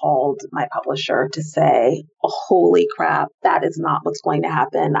 I called my publisher to say, oh, holy crap, that is not what's going to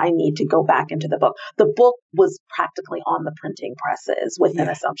happen. I need to go back into the book. The book was practically on the printing presses with an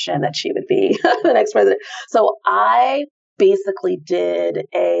assumption that she would be the next president. So I basically did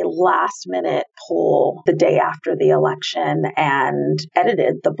a last minute poll the day after the election and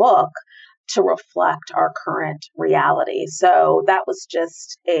edited the book to reflect our current reality. So that was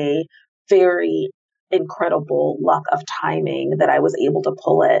just a very incredible luck of timing that I was able to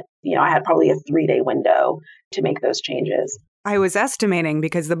pull it. I had probably a 3-day window to make those changes. I was estimating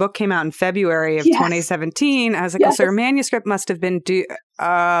because the book came out in February of Yes. 2017. I was like, Yes. so her manuscript must have been due.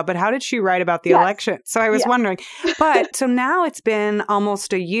 But how did she write about the Yes. election? So I was Yes. wondering. But so now it's been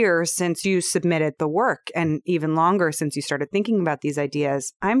almost a year since you submitted the work and even longer since you started thinking about these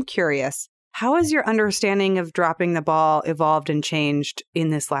ideas. I'm curious, how has your understanding of dropping the ball evolved and changed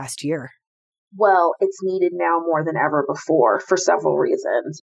in this last year? Well, it's needed now more than ever before for several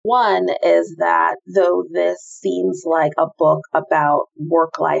reasons. One is that though this seems like a book about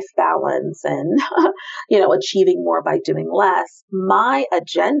work-life balance and, achieving more by doing less, my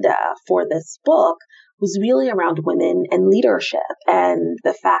agenda for this book was really around women and leadership and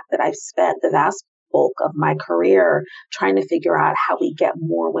the fact that I've spent the vast bulk of my career trying to figure out how we get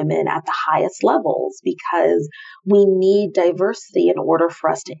more women at the highest levels, because we need diversity in order for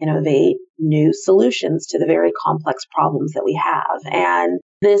us to innovate new solutions to the very complex problems that we have. And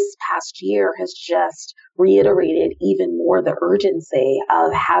this past year has just reiterated even more the urgency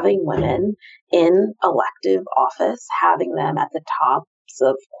of having women in elective office, having them at the tops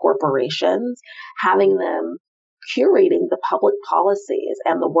of corporations, having them curating the public policies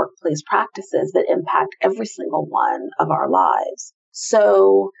and the workplace practices that impact every single one of our lives.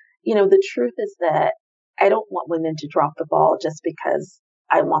 So, the truth is that I don't want women to drop the ball just because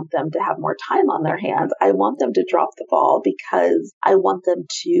I want them to have more time on their hands. I want them to drop the ball because I want them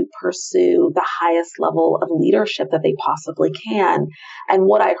to pursue the highest level of leadership that they possibly can. And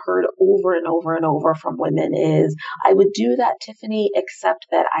what I heard over and over and over from women is, I would do that, Tiffany, except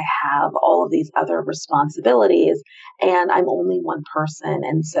that I have all of these other responsibilities and I'm only one person.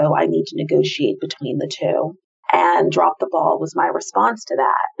 And so I need to negotiate between the two. And drop the ball was my response to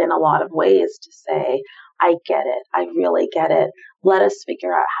that in a lot of ways, to say, I get it. I really get it. Let us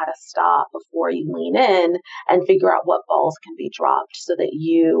figure out how to stop before you lean in and figure out what balls can be dropped so that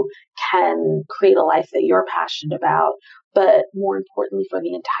you can create a life that you're passionate about, but more importantly for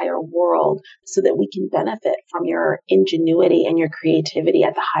the entire world, so that we can benefit from your ingenuity and your creativity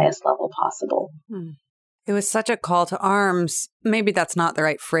at the highest level possible. It was such a call to arms. Maybe that's not the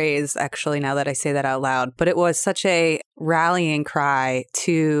right phrase, actually, now that I say that out loud, but it was such a rallying cry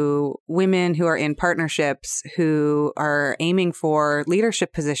to women who are in partnerships, who are aiming for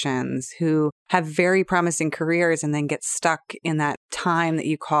leadership positions, who have very promising careers and then get stuck in that time that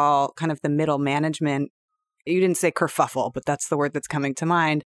you call kind of the middle management. You didn't say kerfuffle, but that's the word that's coming to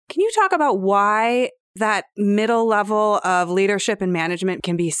mind. Can you talk about why that middle level of leadership and management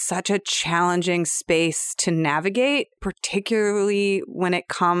can be such a challenging space to navigate, particularly when it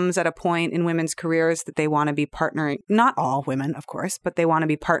comes at a point in women's careers that they want to be partnering? Not all women, of course, but they want to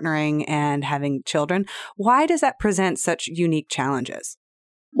be partnering and having children. Why does that present such unique challenges?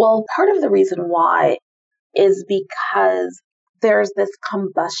 Well, part of the reason why is because there's this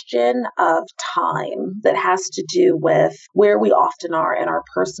combustion of time that has to do with where we often are in our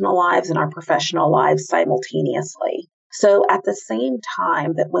personal lives and our professional lives simultaneously. So at the same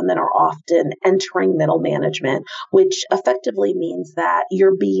time that women are often entering middle management, which effectively means that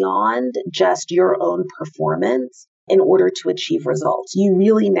you're beyond just your own performance in order to achieve results. You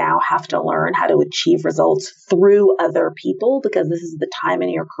really now have to learn how to achieve results through other people, because this is the time in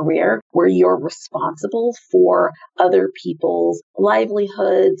your career where you're responsible for other people's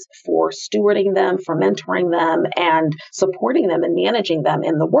livelihoods, for stewarding them, for mentoring them, and supporting them and managing them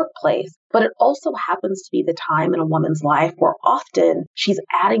in the workplace. But it also happens to be the time in a woman's life where often she's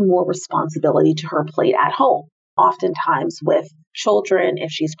adding more responsibility to her plate at home. Oftentimes with children,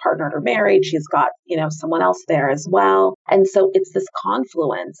 if she's partnered or married, she's got, someone else there as well. And so it's this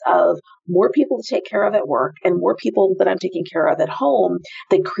confluence of more people to take care of at work and more people that I'm taking care of at home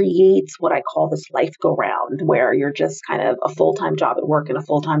that creates what I call this life go round, where you're just kind of a full-time job at work and a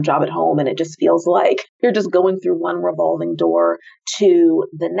full-time job at home. And it just feels like you're just going through one revolving door to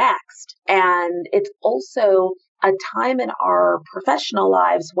the next. And it's also a time in our professional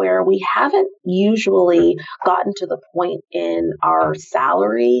lives where we haven't usually gotten to the point in our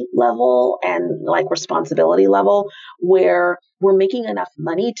salary level and responsibility level where we're making enough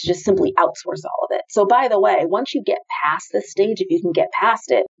money to just simply outsource all of it. So by the way, once you get past this stage, if you can get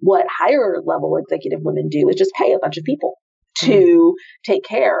past it, what higher level executive women do is just pay a bunch of people to take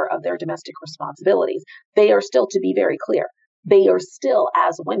care of their domestic responsibilities. They are still, to be very clear, they are still,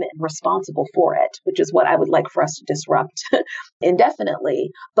 as women, responsible for it, which is what I would like for us to disrupt indefinitely.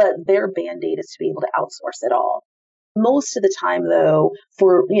 But their band-aid is to be able to outsource it all. Most of the time, though,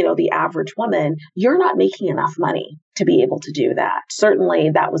 for the average woman, you're not making enough money to be able to do that. Certainly,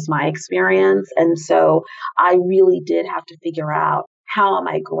 that was my experience. And so I really did have to figure out how am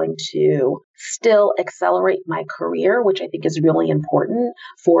I going to still accelerate my career, which I think is really important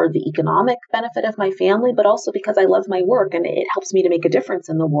for the economic benefit of my family, but also because I love my work and it helps me to make a difference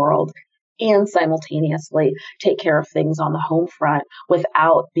in the world, and simultaneously take care of things on the home front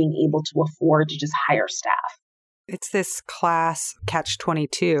without being able to afford to just hire staff. It's this class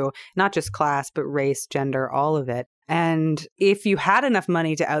catch-22, not just class, but race, gender, all of it. And if you had enough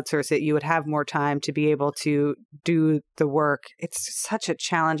money to outsource it, you would have more time to be able to do the work. It's such a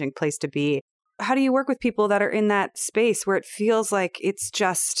challenging place to be. How do you work with people that are in that space where it feels like it's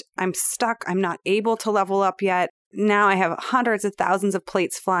just, I'm stuck, I'm not able to level up yet. Now I have hundreds of thousands of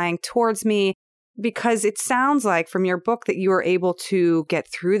plates flying towards me, because it sounds like from your book that you were able to get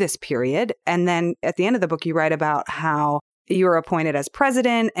through this period. And then at the end of the book, you write about how you were appointed as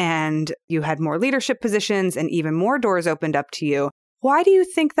president and you had more leadership positions and even more doors opened up to you. Why do you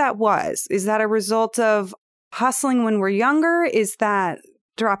think that was? Is that a result of hustling when we're younger? Is that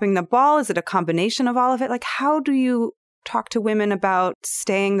dropping the ball? Is it a combination of all of it? Like, how do you talk to women about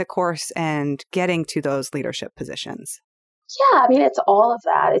staying the course and getting to those leadership positions? Yeah, I mean, it's all of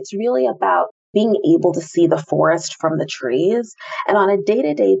that. It's really about being able to see the forest from the trees. And on a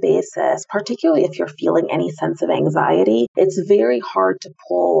day-to-day basis, particularly if you're feeling any sense of anxiety, it's very hard to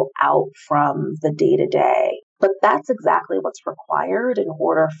pull out from the day-to-day. But that's exactly what's required in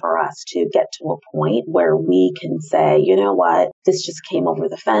order for us to get to a point where we can say, you know what, this just came over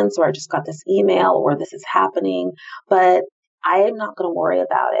the fence, or I just got this email, or this is happening. But I am not going to worry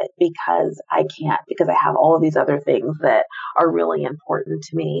about it because I have all of these other things that are really important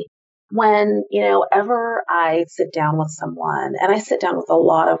to me. When, ever I sit down with someone, and I sit down with a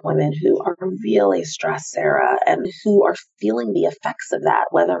lot of women who are really stressed, Sarah, and who are feeling the effects of that,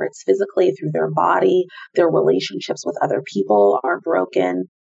 whether it's physically through their body, their relationships with other people are broken,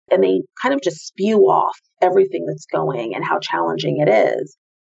 and they kind of just spew off everything that's going and how challenging it is.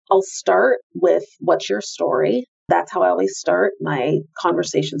 I'll start with, what's your story? That's how I always start my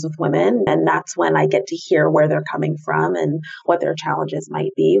conversations with women. And that's when I get to hear where they're coming from and what their challenges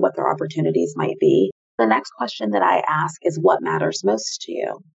might be, what their opportunities might be. The next question that I ask is, what matters most to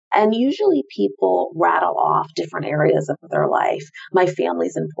you? And usually people rattle off different areas of their life. My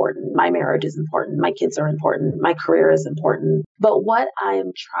family's important. My marriage is important. My kids are important. My career is important. But what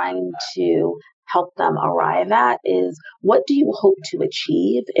I'm trying to help them arrive at is, what do you hope to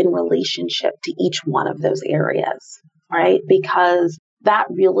achieve in relationship to each one of those areas, right? Because that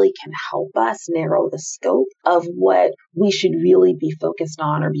really can help us narrow the scope of what we should really be focused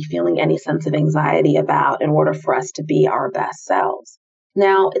on or be feeling any sense of anxiety about in order for us to be our best selves.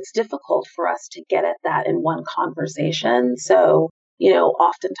 Now, it's difficult for us to get at that in one conversation. So,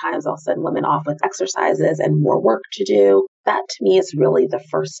 oftentimes I'll send women off with exercises and more work to do. That to me is really the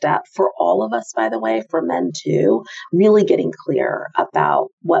first step for all of us, by the way, for men too, really getting clear about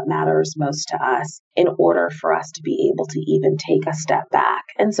what matters most to us in order for us to be able to even take a step back.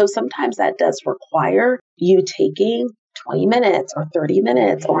 And so sometimes that does require you taking 20 minutes or 30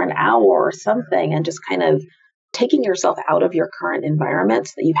 minutes or an hour or something and just kind of taking yourself out of your current environment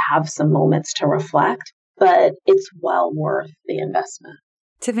so that you have some moments to reflect. But it's well worth the investment.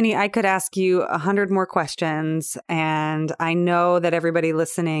 Tiffany, I could ask you 100 more questions, and I know that everybody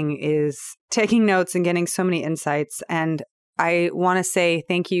listening is taking notes and getting so many insights. And I want to say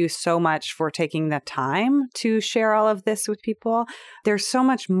thank you so much for taking the time to share all of this with people. There's so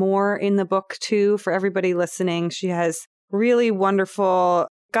much more in the book, too, for everybody listening. She has really wonderful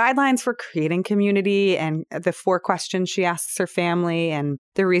guidelines for creating community and the 4 questions she asks her family and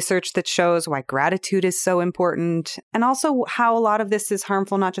the research that shows why gratitude is so important, and also how a lot of this is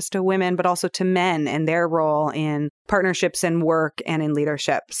harmful not just to women, but also to men and their role in partnerships and work and in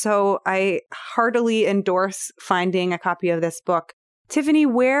leadership. So I heartily endorse finding a copy of this book. Tiffany,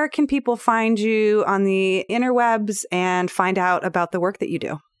 where can people find you on the interwebs and find out about the work that you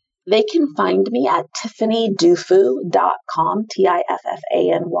do? They can find me at tiffanydufu.com,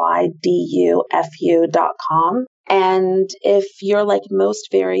 TIFFANYDUFU.com. And if you're like most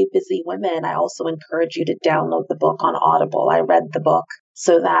very busy women, I also encourage you to download the book on Audible. I read the book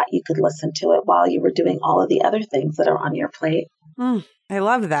so that you could listen to it while you were doing all of the other things that are on your plate. I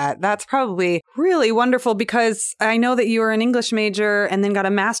love that. That's probably really wonderful because I know that you were an English major and then got a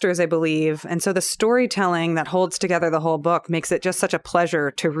master's, I believe. And so the storytelling that holds together the whole book makes it just such a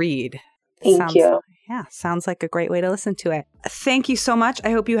pleasure to read. Thank you. Yeah, sounds like a great way to listen to it. Thank you so much. I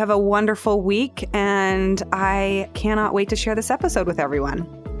hope you have a wonderful week, and I cannot wait to share this episode with everyone.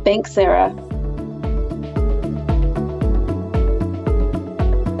 Thanks, Sarah.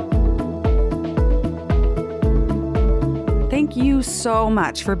 Thank you so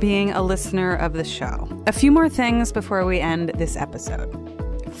much for being a listener of the show. A few more things before we end this episode.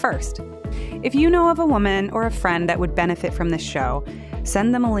 First, if you know of a woman or a friend that would benefit from this show,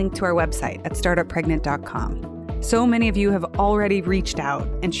 send them a link to our website at startuppregnant.com. So many of you have already reached out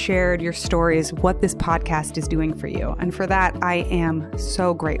and shared your stories, what this podcast is doing for you. And for that, I am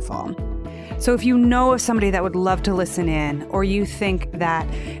so grateful. So if you know of somebody that would love to listen in, or you think that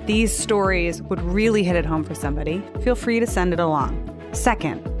these stories would really hit it home for somebody, feel free to send it along.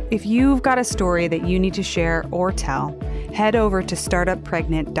 Second, if you've got a story that you need to share or tell, head over to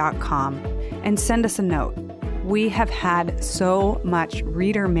startuppregnant.com and send us a note. We have had so much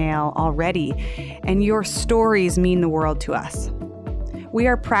reader mail already, and your stories mean the world to us. We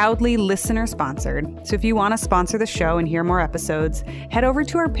are proudly listener-sponsored, so if you want to sponsor the show and hear more episodes, head over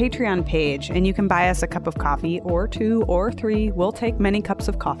to our Patreon page, and you can buy us a cup of coffee, or 2 or 3. We'll take many cups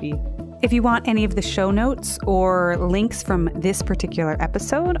of coffee. If you want any of the show notes or links from this particular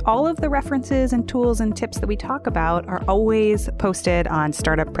episode, all of the references and tools and tips that we talk about are always posted on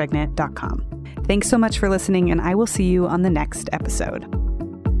startuppregnant.com. Thanks so much for listening, and I will see you on the next episode.